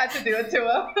know I had to do it to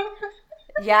him.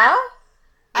 Yeah?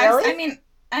 Really?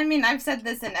 I mean, I've said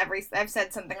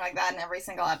something like that in every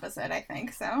single episode, I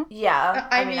think, so. Yeah,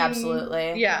 I mean,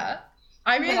 absolutely. Yeah.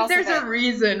 I mean, there's a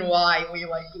reason why we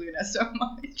like Luna so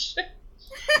much.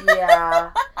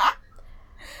 Yeah.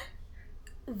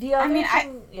 The other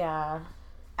thing, yeah.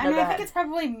 I think it's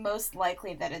probably most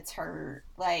likely that it's her,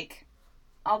 like,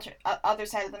 other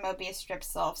side of the Mobius strip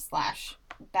self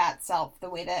 / bat self, the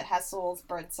way that Hassel's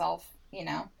bird self, you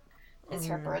know, is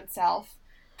her bird self.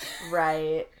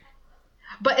 Right.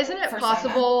 But isn't it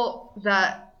possible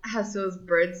that Hassel's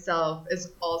bird self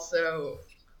is also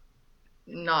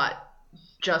not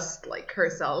just like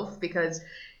herself? Because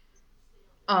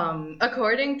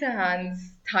according to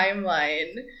Han's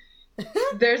timeline,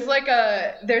 there's like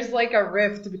a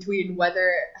rift between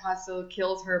whether Hassel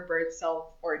kills her bird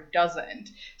self or doesn't.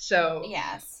 So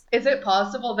yes, is it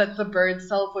possible that the bird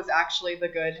self was actually the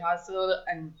good Hassel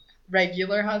and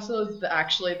regular Hassel is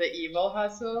actually the evil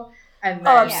Hassel? And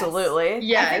then, absolutely.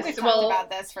 Yes. I think we've talked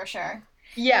about this for sure.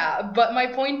 Yeah, but my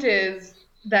point is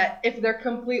that if they're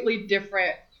completely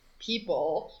different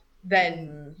people,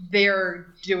 then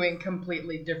they're doing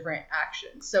completely different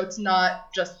actions. So it's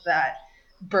not just that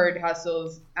Bird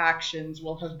Hassel's actions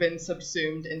will have been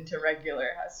subsumed into regular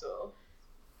Hassel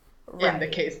in the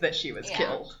case that she was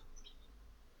killed.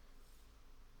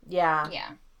 Yeah.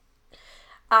 Yeah.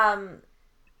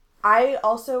 I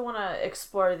also want to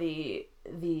explore the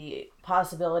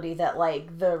possibility that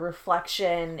like the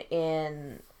reflection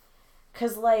in,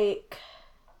 because like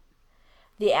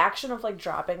the action of like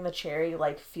dropping the cherry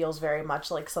like feels very much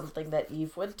like something that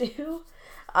Eve would do,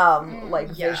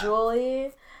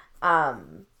 visually,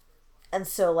 and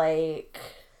so like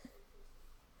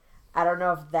I don't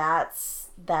know if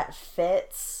that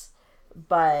fits,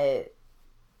 but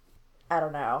I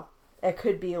don't know. It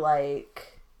could be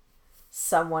like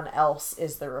someone else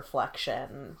is the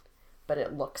reflection, but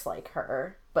it looks like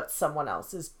her, but someone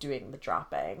else is doing the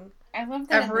dropping. I love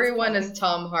that everyone is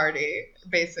Tom Hardy,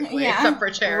 basically, except for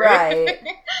Cherry. Right.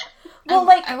 Well,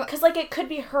 like, because, like, it could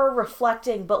be her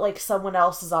reflecting, but, like, someone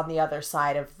else is on the other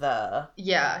side of the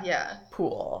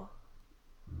pool.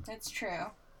 That's true.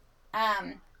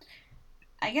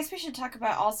 I guess we should talk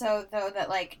about also, though, that,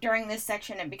 like, during this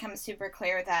section, it becomes super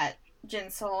clear that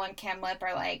Jinsol and Kamlip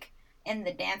are, like, in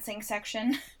the dancing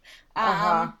section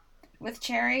with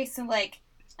Cherry. So, like,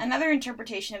 another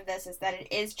interpretation of this is that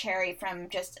it is Cherry from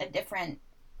just a different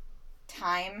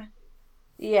time.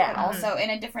 Yeah. But also in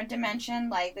a different dimension.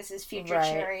 Like, this is future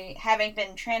Cherry having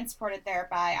been transported there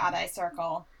by Odd-Eye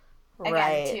Circle.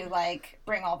 Again, to, like,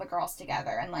 bring all the girls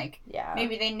together. And, like,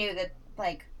 maybe they knew that,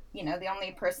 like, you know, the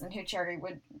only person who Cherry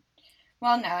would...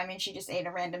 Well, no, I mean, she just ate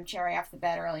a random cherry off the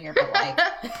bed earlier, but, like...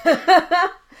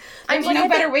 There's no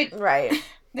better way... Right.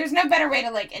 There's no better way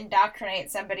to, like,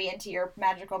 indoctrinate somebody into your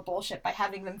magical bullshit by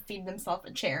having them feed themselves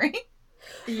a cherry.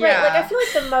 Yeah. Right, like I feel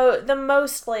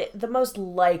like the most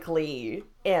likely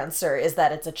answer is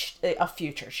that it's a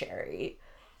future cherry.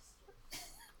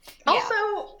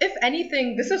 Also, if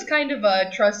anything, this is kind of a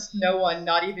trust no one,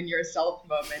 not even yourself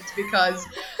moment, because,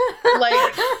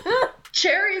 like,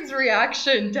 Cherry's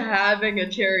reaction to having a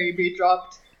cherry be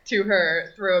dropped to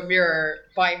her through a mirror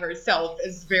by herself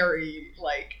is very,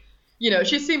 like,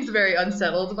 she seems very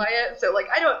unsettled by it. So, like,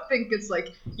 I don't think it's,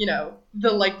 like,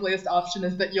 the likeliest option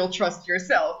is that you'll trust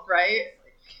yourself, right?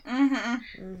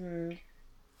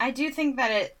 I do think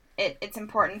that it's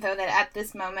important, though, that at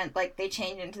this moment, like, they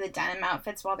change into the denim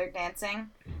outfits while they're dancing,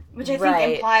 which I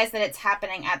think implies that it's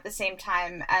happening at the same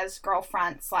time as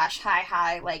Girlfront /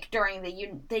 Hi, like, during the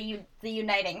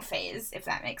uniting phase, if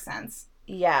that makes sense.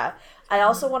 Yeah. I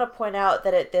also want to point out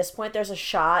that at this point there's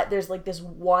like this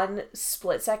one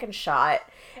split-second shot,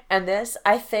 and this,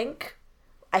 I think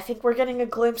we're getting a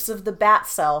glimpse of the Bat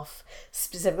self,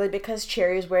 specifically because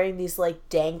Cherry is wearing these, like,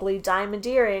 dangly diamond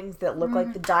earrings that look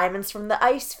like the diamonds from the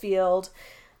ice field.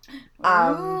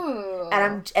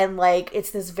 And like,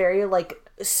 it's this very, like,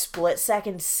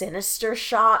 split-second sinister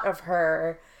shot of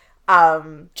her,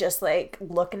 just, like,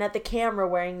 looking at the camera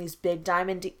wearing these big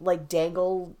diamond, like,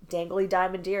 dangly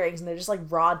diamond earrings, and they're just, like,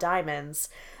 raw diamonds.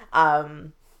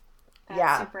 That's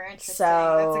super interesting.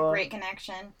 That's a great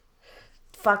connection.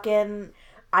 Fucking...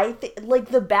 I think, like,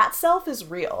 the Bat self is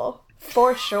real.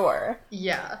 For sure.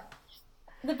 Yeah.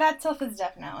 The Bat self is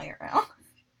definitely real.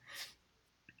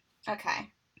 Okay.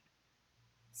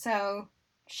 So,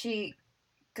 she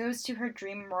goes to her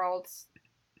dream worlds.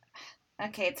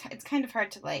 Okay, it's kind of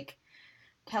hard to, like,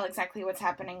 tell exactly what's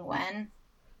happening when.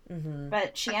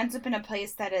 But she ends up in a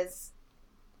place that is...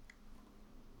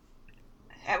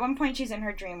 At one point, she's in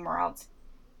her dream world.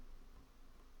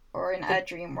 Or in a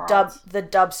dream world. The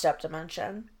dubstep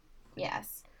dimension.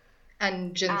 Yes.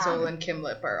 And Jinsoul and Kim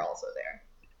Lip are also there.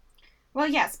 Well,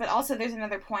 yes, but also there's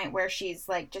another point where she's,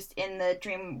 like, just in the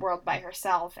dream world by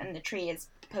herself, and the tree is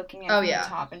poking in from the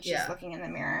top, and she's looking in the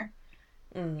mirror.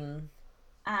 And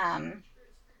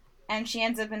she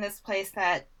ends up in this place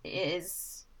that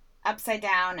is upside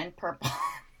down and purple.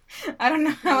 I don't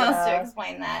know how else to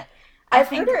explain that. I've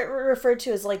heard it referred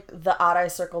to as, like, the odd eye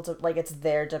circle, to, like, it's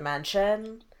their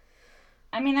dimension.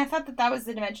 I mean, I thought that was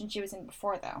the dimension she was in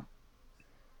before, though.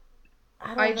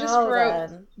 I just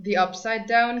wrote the upside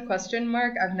down ?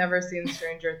 I've never seen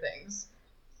Stranger Things.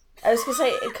 I was gonna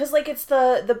say, because, like, it's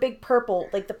the big purple,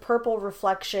 like, the purple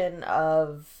reflection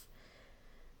of...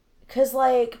 Because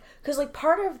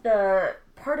part of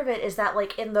it is that,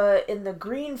 like, in the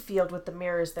green field with the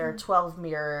mirrors, there are 12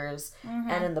 mirrors,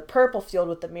 and in the purple field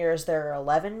with the mirrors, there are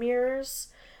 11 mirrors. Is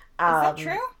that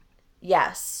true?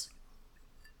 Yes.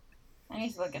 I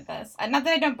need to look at this. Not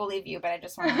that I don't believe you, but I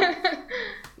just want to...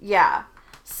 Yeah.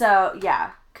 So,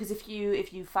 yeah. Because if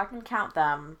you fucking count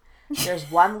them, there's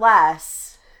one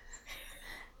less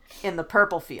in the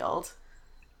purple field.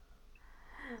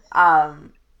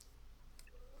 And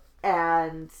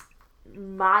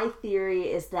my theory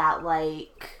is that,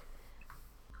 like,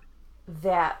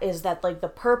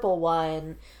 the purple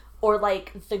one, or,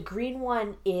 like, the green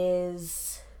one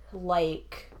is,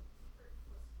 like...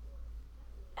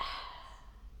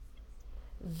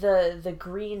 The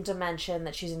green dimension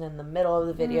that she's in the middle of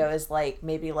the video is, like,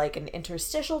 maybe, like, an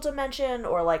interstitial dimension,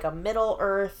 or, like, a Middle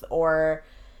Earth, or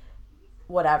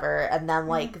whatever. And then,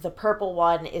 like, the purple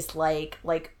one is, like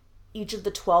each of the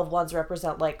 12 ones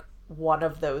represent, like, one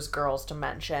of those girls'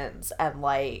 dimensions, and,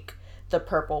 like, the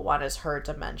purple one is her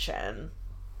dimension.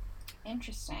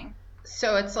 Interesting.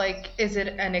 So it's, like, is it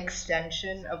an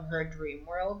extension of her dream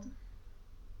world?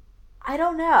 I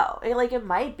don't know. It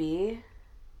might be.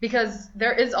 Because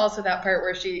there is also that part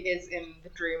where she is in the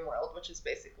dream world, which is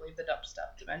basically the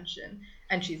dubstep dimension,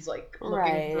 and she's, like,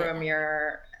 looking through a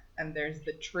mirror, and there's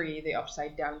the tree, the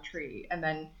upside down tree, and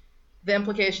then the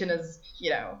implication is,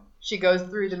 she goes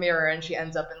through the mirror and she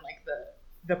ends up in, like,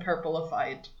 the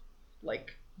purplified, like,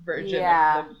 version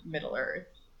of the Middle Earth.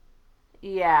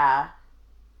 Yeah.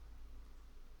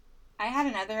 I had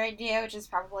another idea, which is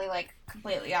probably, like,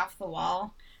 completely off the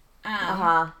wall.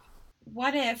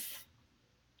 What if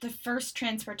the first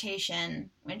transportation,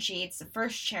 when she eats the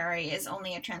first cherry, is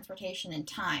only a transportation in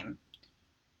time?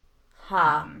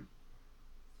 I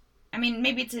mean,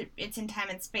 maybe it's in time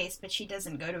and space, but she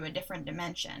doesn't go to a different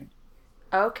dimension.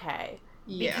 Okay.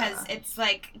 Because it's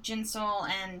like Jinsoul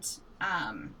and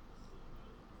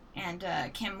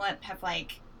Kim Lip have,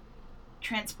 like,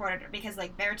 transported her, because,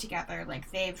 like, they're together,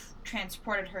 like, they've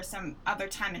transported her some other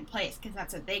time and place, because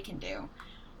that's what they can do.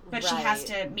 But she has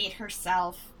to meet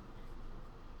herself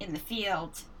in the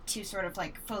field to sort of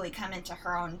like fully come into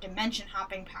her own dimension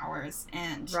hopping powers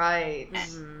and Right.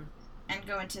 and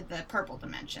go into the purple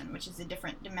dimension, which is a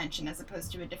different dimension as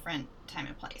opposed to a different time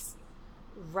and place.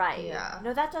 Right. Yeah.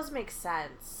 No, that does make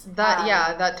sense.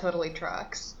 That totally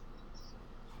tracks.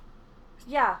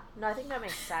 Yeah. No, I think that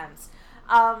makes sense.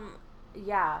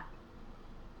 Yeah.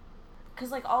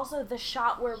 Because, like, also the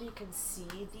shot where we can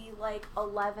see the, like,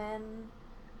 11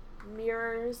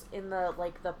 mirrors in the,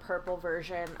 like, the purple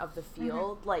version of the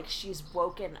field, like, she's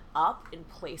woken up in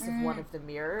place of one of the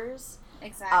mirrors.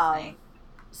 Exactly.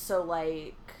 So,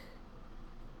 like,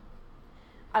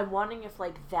 I'm wondering if,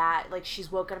 like, that, like,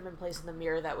 she's woken up in place in the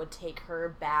mirror that would take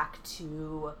her back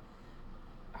to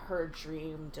her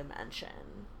dream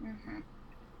dimension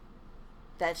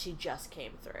that she just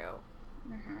came through.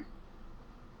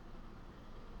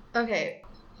 Okay,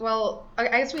 well, I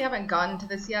guess we haven't gotten to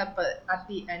this yet, but at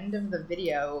the end of the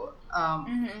video,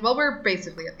 well, we're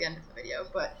basically at the end of the video,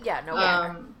 but Yeah, no, we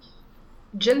are.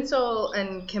 Jinsol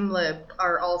and Kim Lip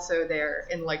are also there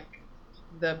in, like,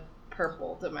 the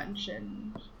purple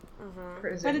dimension,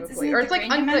 presumably. Or it's like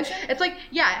it's like,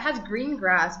 yeah, it has green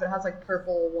grass, but it has like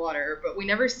purple water, but we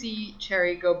never see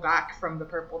Cherry go back from the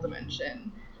purple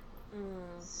dimension.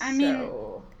 I mean,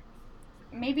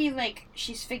 maybe like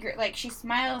she's like she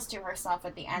smiles to herself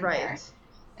at the end there,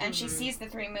 and she sees the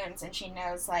 3 moons, and she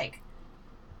knows like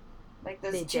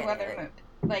those two other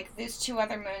these 2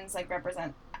 other moons like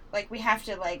represent, like, we have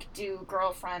to like do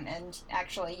girlfriend and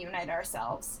actually unite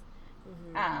ourselves.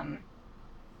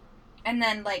 And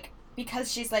then, like,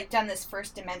 because she's, like, done this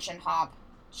first dimension hop,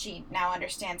 she now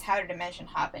understands how to dimension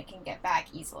hop and can get back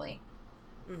easily.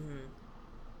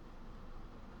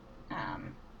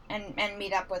 And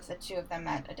meet up with the 2 of them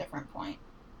at a different point.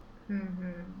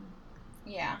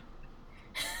 Yeah.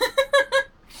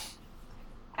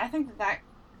 I think that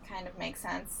kind of makes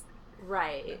sense.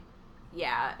 Right.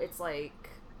 Yeah, it's like...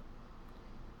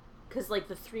 Because, like,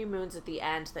 the 3 moons at the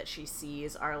end that she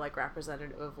sees are, like,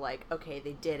 representative of, like, okay,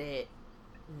 they did it,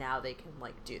 now they can,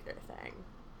 like, do their thing.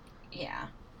 Yeah.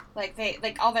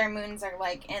 Like, all their moons are,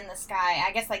 like, in the sky.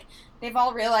 I guess, like, they've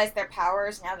all realized their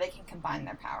powers, now they can combine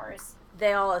their powers.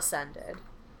 They all ascended.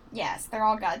 Yes, they're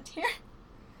all god tier.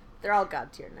 They're all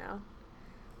god tier now.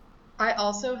 I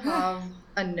also have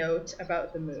a note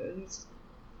about the moons.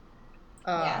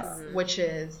 Which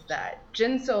is that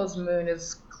Jinsol's moon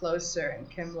is closer and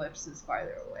Kim Lip's is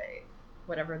farther away.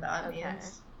 Whatever that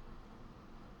means.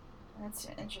 That's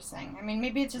interesting. I mean,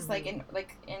 maybe it's just like in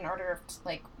order of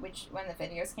like when the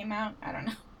videos came out. I don't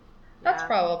know. That's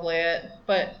probably it.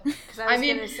 But I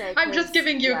mean, say, I'm just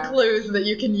giving you clues that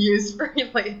you can use for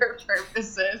later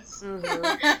purposes.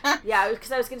 Yeah,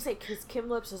 because I was gonna say because Kim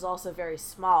Lip's is also very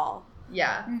small.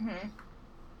 Yeah.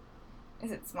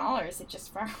 Is it small or is it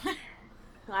just far away?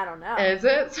 I don't know. Is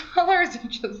it small or is it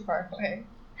just far away?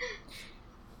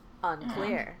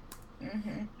 Unclear.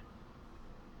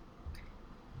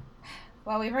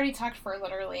 Well, we've already talked for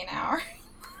literally an hour.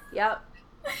 Yep.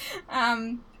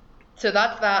 So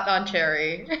that's that on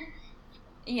Cherry.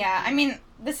 Yeah, I mean,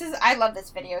 I love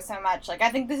this video so much. Like, I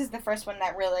think this is the first one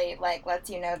that really, like, lets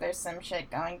you know there's some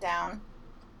shit going down.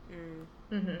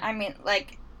 I mean,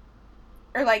 like,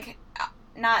 or, like,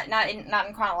 not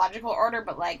in chronological order,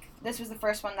 but, like, this was the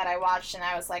first one that I watched, and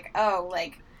I was like, oh,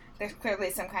 like, there's clearly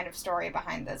some kind of story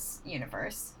behind this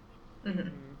universe.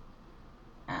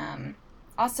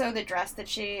 Also, the dress that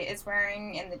she is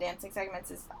wearing in the dancing segments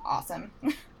is awesome.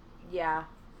 Yeah.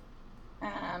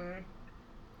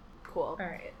 Cool.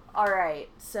 All right.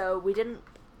 So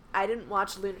I didn't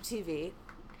watch Luna TV.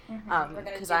 We're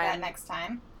gonna do that next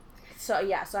time. So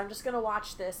yeah, so I'm just gonna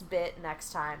watch this bit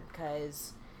next time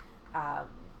because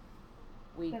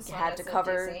we had to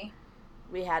cover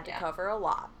a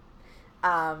lot.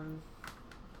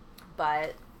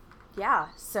 But yeah,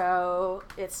 so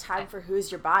it's time for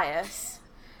Who's Your Bias?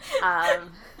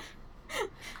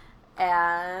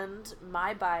 And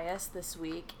my bias this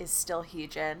week is still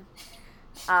Heejin.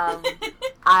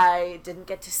 I didn't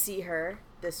get to see her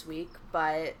this week,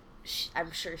 but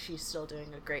I'm sure she's still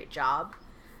doing a great job.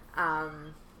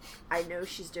 I know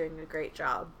she's doing a great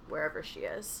job wherever she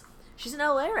is. She's in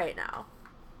LA right now.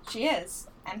 She is,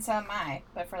 and so am I,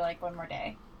 but for like one more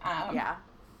day. Yeah.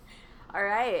 All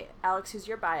right, Alex, who's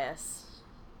your bias?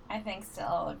 I think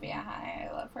still Olivia High.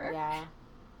 I love her.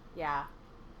 Yeah.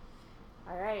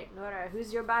 All right, Nora,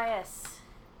 who's your bias?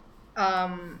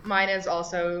 Mine is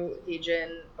also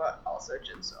Heejin, but also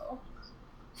Jinsol.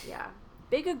 Yeah.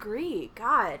 Big agree.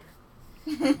 God.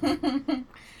 They've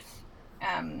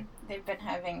been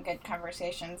having good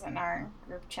conversations in our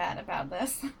group chat about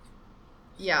this.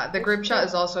 Yeah, the group chat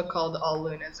is also called All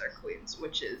Lunas Are Queens,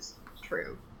 which is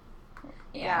true.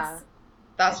 Yes.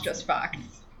 That's just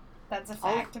facts. That's a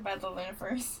fact about the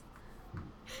Luniverse.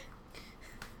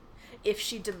 If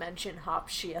she dimension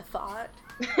hops, she a thought.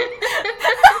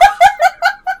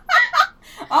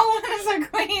 All Lunas are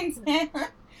queens, man.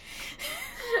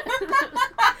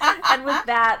 And with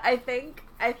that, I think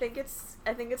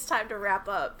it's time to wrap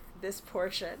up this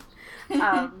portion,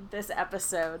 this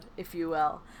episode, if you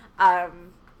will.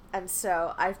 And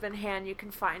so I've been Han. You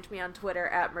can find me on Twitter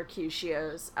at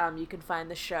Mercutios. You can find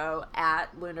the show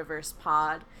at Luniverse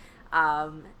Pod.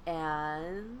 And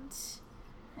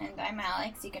I'm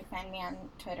Alex. You can find me on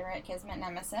Twitter at Kismet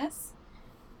Nemesis.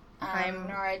 I'm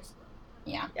Nora.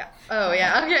 Yeah. Oh,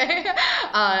 yeah. Okay.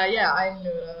 I'm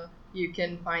Nura. You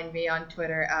can find me on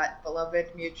Twitter at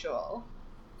Beloved Mutual.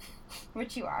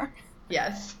 Which you are.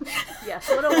 Yes. Yes,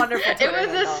 what a wonderful Twitter It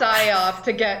was handle. a psyop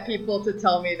to get people to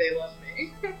tell me they love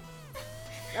me.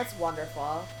 That's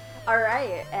wonderful. All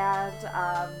right, and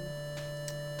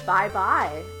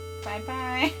bye-bye.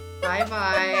 Bye-bye.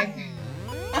 Bye-bye.